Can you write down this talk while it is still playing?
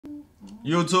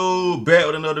YouTube, back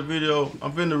with another video.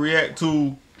 I'm finna react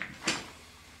to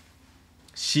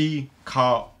She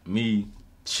Caught Me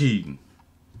Cheating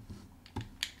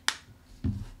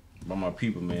by my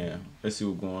people, man. Let's see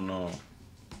what's going on.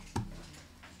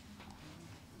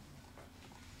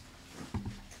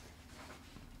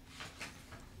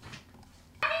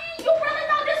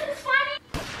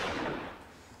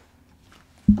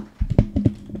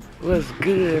 What's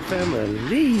good,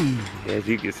 family? As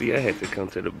you can see, I had to come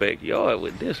to the backyard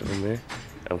with this one, man.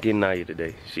 I'm getting Naya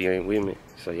today. She ain't with me,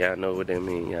 so y'all know what that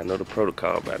means. Y'all know the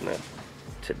protocol by now.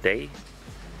 Today,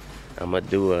 I'm gonna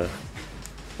do a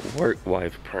work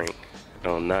wife prank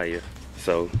on Naya.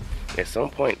 So, at some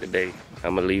point today,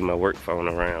 I'm gonna leave my work phone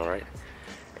around, right?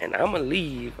 And I'm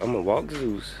gonna walk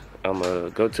Zeus. I'm gonna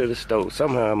go to the stove.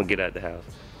 Somehow I'm gonna get out the house.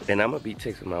 Then I'm gonna be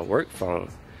texting my work phone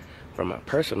from my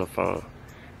personal phone,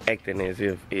 acting as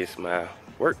if it's my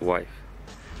work wife,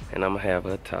 and I'm gonna have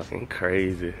her talking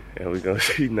crazy, and we're gonna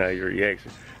see Naya's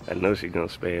reaction. I know she's gonna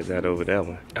spaz out over that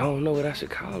one. I don't know what I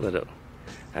should call her though.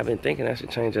 I've been thinking I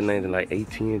should change her name to like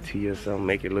AT&T or something,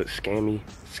 make it look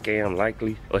scam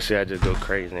likely, or should I just go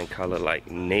crazy and call her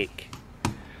like Nick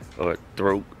or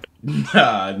Throat?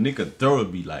 Nah, nigga, throw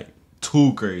would be like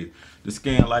too crazy. The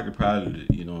scam like it probably,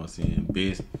 you know what I'm saying,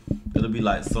 best. It'll be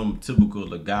like some typical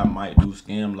the guy might do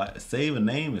scam like save a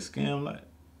name and scam like.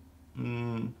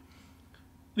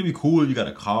 It'd be cool if you got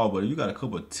a call, but if you got a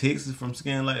couple of texts from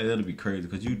scam like that'll be crazy.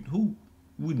 Cause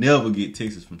we never get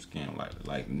texts from scam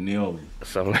like never.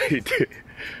 Something like that.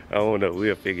 I don't know,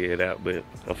 we'll figure it out, but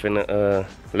I'm finna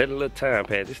let a little time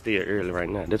pass. It's still early right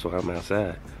now. That's why I'm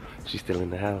outside. She's still in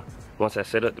the house. Once I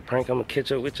set up the prank, I'm gonna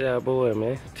catch up with y'all, boy,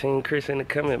 man. Team Chris in the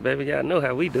comment, baby. Y'all know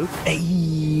how we do.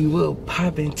 Hey, what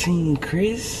poppin', Team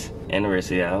Chris? And the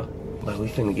rest of y'all. But we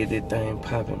finna get this thing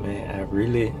poppin', man. I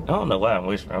don't know why I'm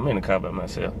whispering. I'm in the car by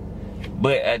myself.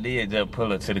 But I did just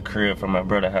pull up to the crib from my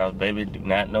brother's house, baby. Do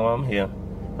not know I'm here.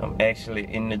 I'm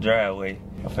actually in the driveway.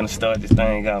 I'm finna start this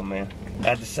thing out, man.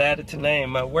 I decided to name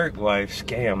my work wife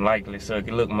Scam Likely so it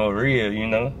could look more real, you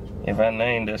know? If I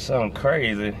named her something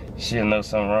crazy, she'll know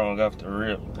something wrong off the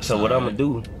rip. So what I'm gonna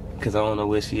do, cause I don't know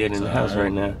where she at in the house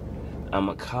right now, I'm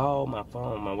gonna call my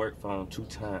phone, my work phone, 2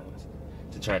 times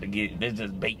to try to get, this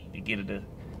just bait to get her to,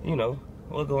 you know,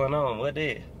 what's going on, what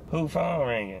that? Who phone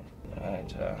ringing? All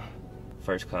right, y'all.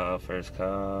 First call.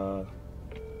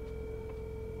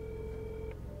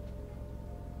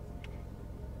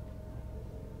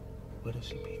 What if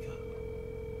she pick up?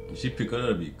 If she pick up,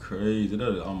 that'd be crazy.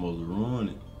 That'd almost ruin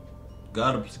it.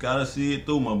 Gotta see it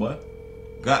through, my boy.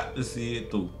 Got to see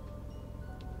it through.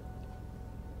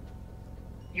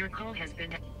 Your call has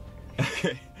been.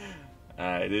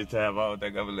 Alright, this time I don't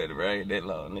think I'm gonna let it rain that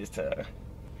long this time.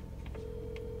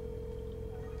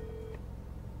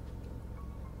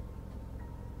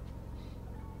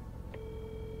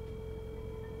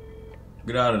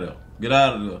 Get out of there. Get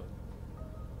out of there.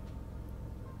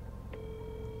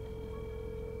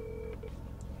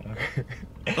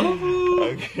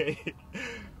 Okay.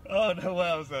 Oh, no,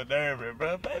 why I'm so nervous,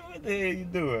 bro. Baby, what the hell you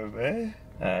doing, man?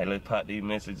 Alright, let's pop these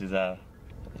messages out.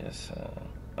 Yes,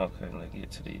 okay, let's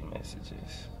get to these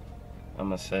messages. I'm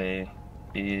gonna say,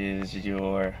 is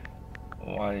your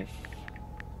wife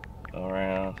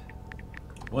around?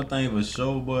 One thing for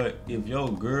sure, but if your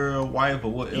girl, wife,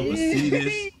 or whatever see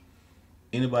this,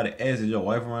 anybody asks if your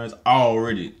wife around,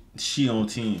 already she on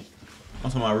 10.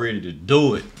 I'm talking about ready to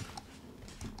do it.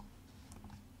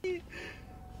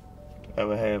 I'm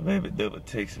gonna have baby double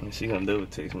text me. She gonna double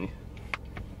text me.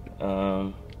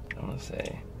 I'm gonna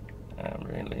say, I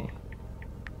really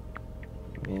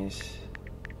miss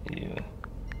you.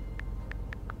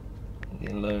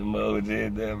 Get a little emoji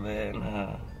in there, man.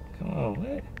 Nah, come on,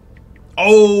 what?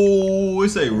 Oh,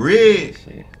 it's a red.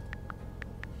 Shit.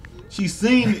 She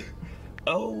seen it.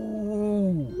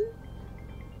 Oh.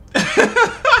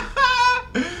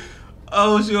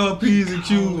 Oh, she on P's and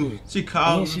Q's. She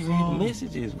called. And she read the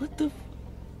messages. What the?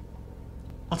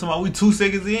 I'm talking about we 2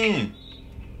 seconds in.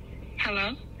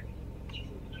 Hello?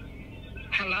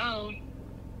 Hello?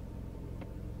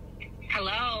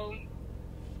 Hello?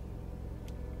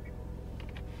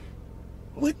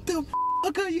 What the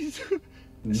fuck are you doing?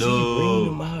 No. She read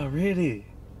them already.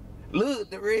 Look,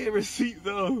 the red receipts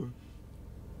on.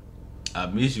 I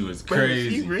miss you. It's Bro, crazy.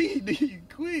 she read these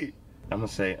quick. I'm gonna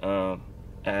say,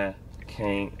 I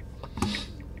can't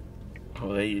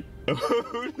wait.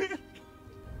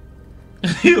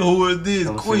 Who is this?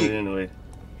 I'm Quick. saying anyway.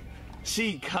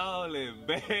 She calling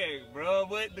back, bro.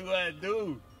 What do I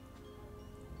do?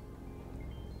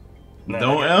 Nah,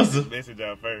 Don't answer. Message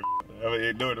out first. I'm gonna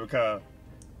ignore the call.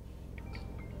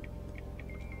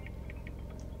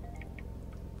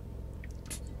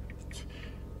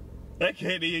 I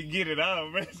can't even get it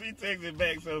off, bro. She texted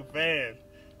back so fast.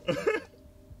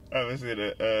 I was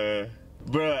in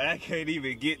bro, I can't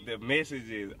even get the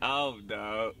messages off,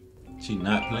 dog. She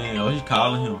not playing. Oh, she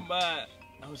calling him.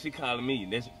 Oh, she calling me.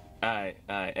 That's alright.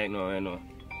 Ain't no. Ain't no.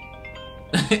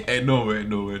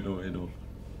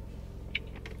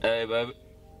 Hey, baby.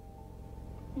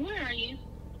 Where are you?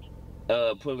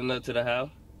 Pulling up to the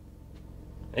house.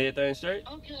 Everything straight?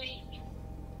 Okay.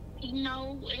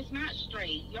 No, it's not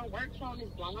straight. Your work phone is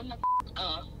blowing the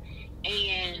up,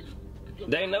 and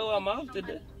They know I'm off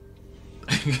today.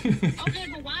 Okay,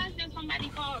 but why is there somebody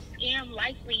called Scam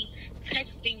Likely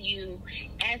texting you,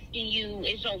 asking you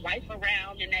is your wife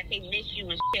around and that they miss you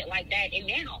and shit like that, and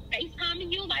then on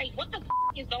FaceTiming you? Like, what the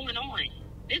is going on?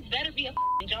 This better be a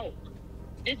joke.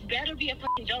 This better be a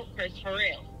joke, Chris, for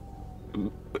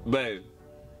real. Babe,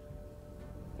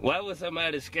 why would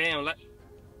somebody scam like?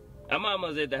 I'm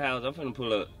almost at the house. I'm finna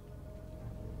pull up.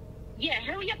 Yeah,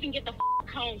 hurry up and get the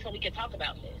home so we can talk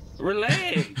about this.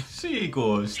 Relax. She ain't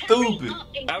going stupid.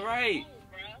 All right.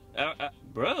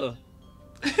 Bruh.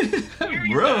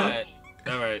 Bruh.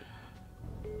 All right.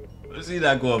 She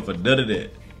not going for none of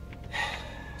that.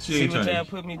 She See ain't what y'all trying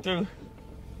to. put me through?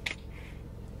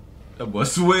 That boy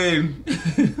sweating.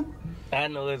 I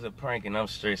know it's a prank and I'm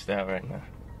stressed out right now.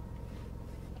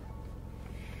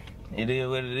 It is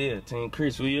what it is. Team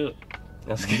Chris, we up.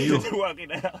 I'm scared to walk in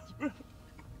the house, bro.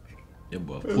 That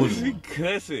boy She pulling.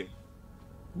 cussing.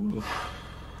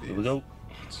 Here we go.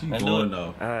 She going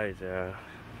off. Alright, y'all.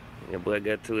 Your boy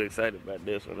got too excited about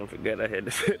this one. I forgot I had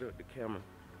to set up the camera.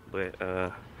 But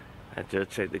I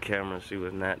just checked the camera. She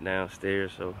was not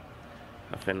downstairs, so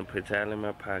I'm finna put y'all in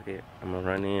my pocket. I'm gonna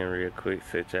run in real quick,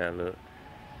 set y'all up.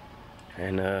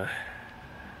 And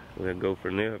we'll go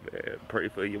from there. Pray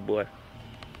for your boy.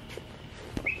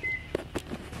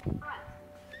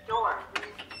 Door.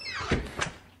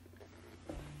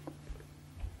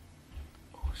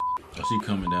 Oh, she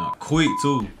coming down quick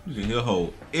too. You can hear her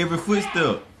hold every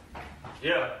footstep.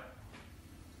 Yeah.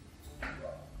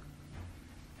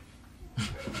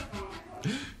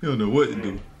 You don't know what to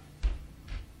do.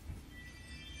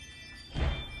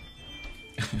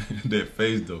 That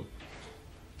face though.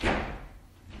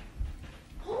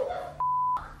 Who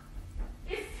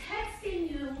the is texting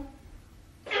you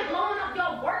and blowing up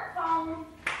your work phone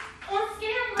on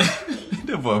Scam Likely?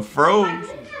 That boy Like, froze.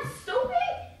 you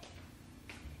stupid?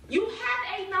 You have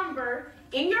a number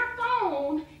in your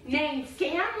phone named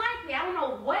Scam Likely. I don't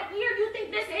know what year you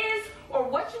think this is or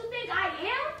what you think I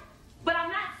am, but I'm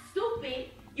not stupid.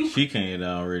 You She came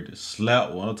down ready to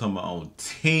slap one. I'm talking about on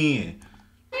 10.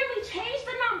 clearly changed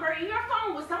the number in your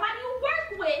phone with somebody you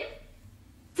work with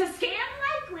to Scam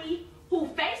Likely, who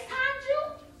FaceTimed you,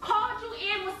 called you,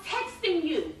 and was texting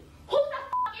you. Who the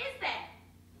is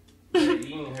that?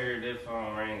 You ain't heard that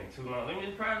phone ring too long. I mean,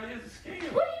 it probably is a scam.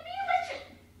 What do you mean, Richard?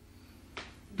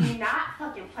 Do not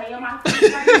fucking play on my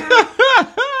face right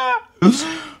now.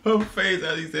 Her face,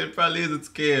 as he said, probably is a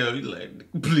scam. He's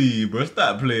like, please, bro,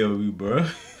 stop playing with me, bro.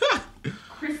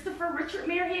 Christopher Richard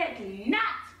Muirhead, do not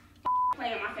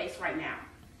play on my face right now.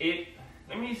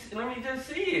 Let me just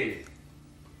see it.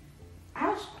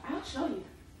 I'll show you.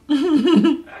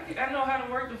 I know how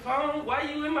to work the phone. Why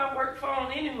you in my work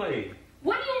phone anyway?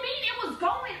 What do you mean it was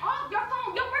going off? Your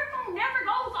work phone never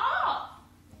goes off.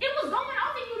 It was going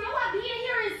off and you know I'd be in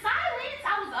here in silence.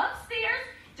 I was upstairs,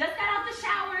 just got out the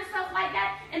shower and stuff like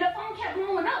that, and the phone kept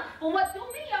blowing up. But what threw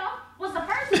me off was the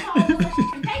first call was a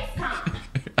FaceTime.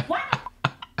 Why?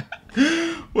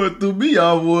 What threw me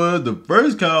off was the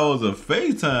first call was a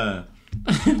FaceTime.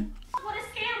 Would a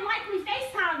Scam Likely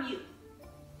FaceTime you?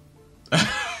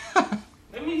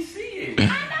 Let me see it. I'm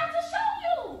about to show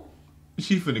you.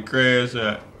 She finna crash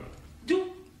out.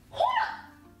 Dude, hold up.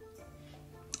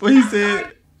 What he said?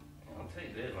 It don't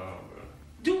take that long, bro.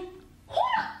 Dude,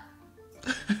 hold up.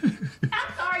 I'm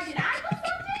sorry, did I do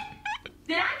something?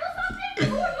 Did I do something?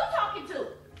 Who are you talking to?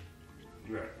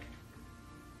 You right.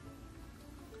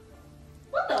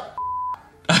 What the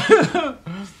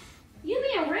You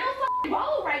being real fucking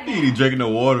bold right He now. ain't drinking no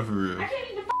water for real. I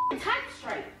can't even fucking type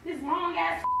straight. This long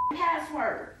ass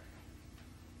password.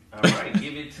 All right,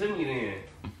 give it to me then.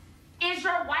 Is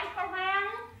your wife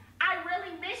around? I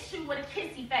really miss you with a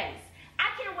kissy face. I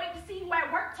can't wait to see you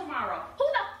at work tomorrow. Who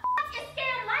the is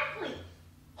Scam Likely?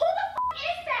 Who the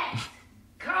is that?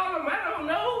 Call him. I don't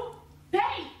know. Babe, I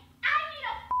need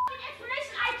a fucking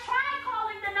explanation. I tried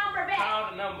calling the number back. Call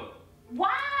the number.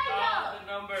 Why? Call the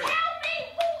number. Tell me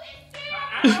who is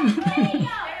I don't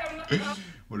Scam Likely. know.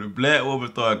 When the black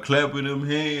woman started clapping them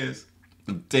hands,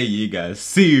 I'm telling you, it got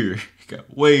serious. It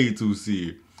got way too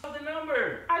serious. Call the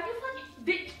number. Are you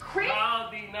fucking Chris? Call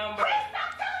the number. Chris,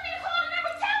 stop telling me to call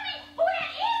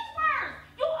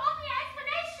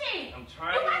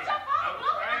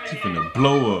finna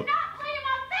blow up. Not play in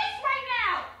my face right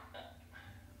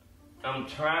now. I'm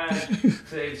trying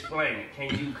to explain it. Can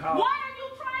you call? What are you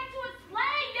trying to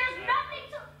explain? There's nothing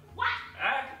to. What?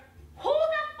 Who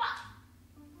the fuck?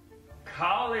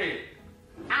 Call it.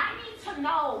 I need to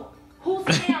know who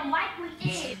Sam Likely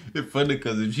is. It's funny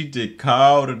because if she just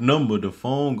call the number, the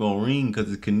phone gonna ring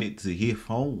because it's connected to his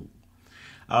phone.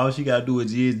 All she gotta do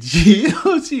is just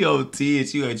chill. She on 10.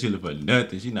 She ain't chilling for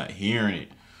nothing. She not hearing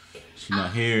it. She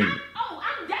not hearing it.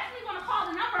 I'm definitely gonna call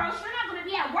the number, or else you're not gonna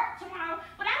be at work tomorrow.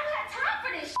 But I don't have time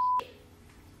for this shit.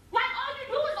 Like, all you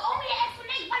do is only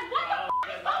explanate. Like, what the fuck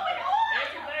is going on?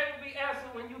 Everything will be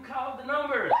answered when you call the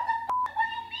number. What the fuck? What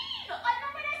do you mean? A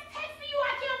number that's texting you?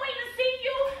 I can't wait to see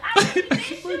you. I really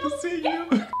miss you. Wait to see you.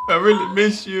 I really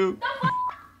miss you. The fuck?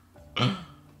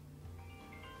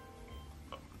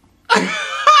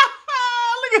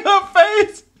 Look at her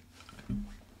face.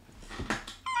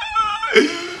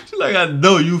 She like, I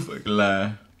know you fucking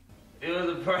lying. It was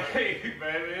a prank, baby.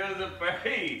 It was a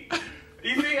prank.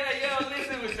 You see how y'all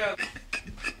listen with y'all.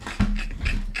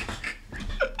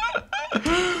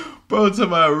 Bro, talking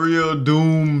about real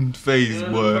doomed face, It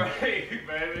was boy. a prank,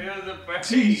 baby. It was a prank.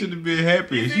 She should have been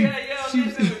happy. You see how y'all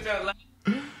listen with y'all.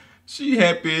 She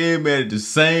happy and mad at the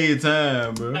same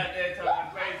time, bro. Like that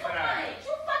talking FaceTime.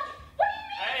 You fucking. What do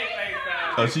you mean? I ain't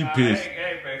FaceTime. Oh, she pissed. I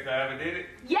ain't FaceTime, did it?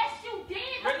 Yes, you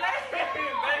did. Relax, baby.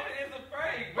 It's a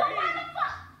prank. But why the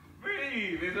fuck?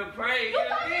 Breathe. It's a prank. You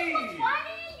thought this was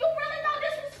funny? You really thought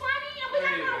this was funny and we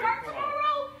not gonna work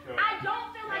tomorrow? I don't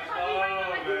feel like coming right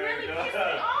now. Like, you really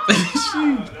pissed me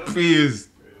off. She pissed.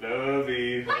 Love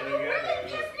you. Like, you really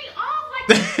pissed me off.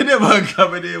 Like, That one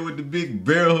coming in with the big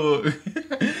barrel hug.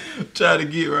 Trying to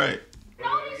get right.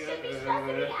 no, this shit be stressing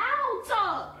me out. I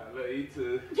love you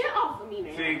too. Get off of me,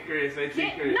 man. T. Chris. Say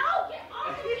T. Chris. No, get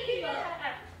off of me.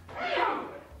 Damn.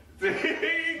 T.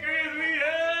 Chris, me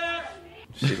up.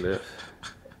 She left.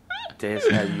 That's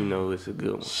how you know it's a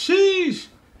good one. Sheesh.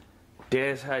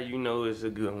 That's how you know it's a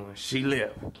good one. She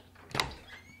left.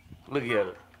 Look at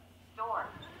her. Door.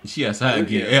 She outside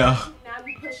getting air. Now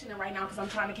you pushing it right now because I'm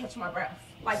trying to catch my breath.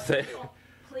 Like, Say-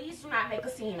 please do not make a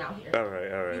scene out here. All right.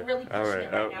 You really pushing it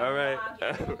right now. All right. You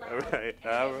know, I'll get real loud, and I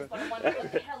just wanna wonder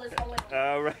what the hell is going on.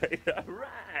 All right. All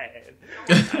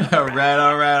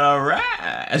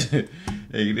right.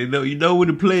 Hey, you know when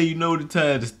to play, you know the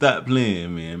time to stop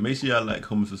playing, man. Make sure y'all like,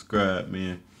 comment, subscribe,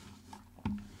 man.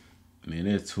 Man,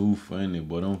 that's too funny,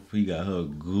 boy. He got her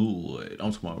good.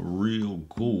 I'm talking about real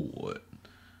good.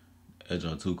 That's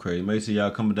not too crazy. Make sure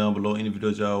y'all comment down below any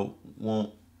videos y'all want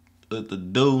us to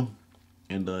do.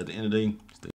 And at the end of the day,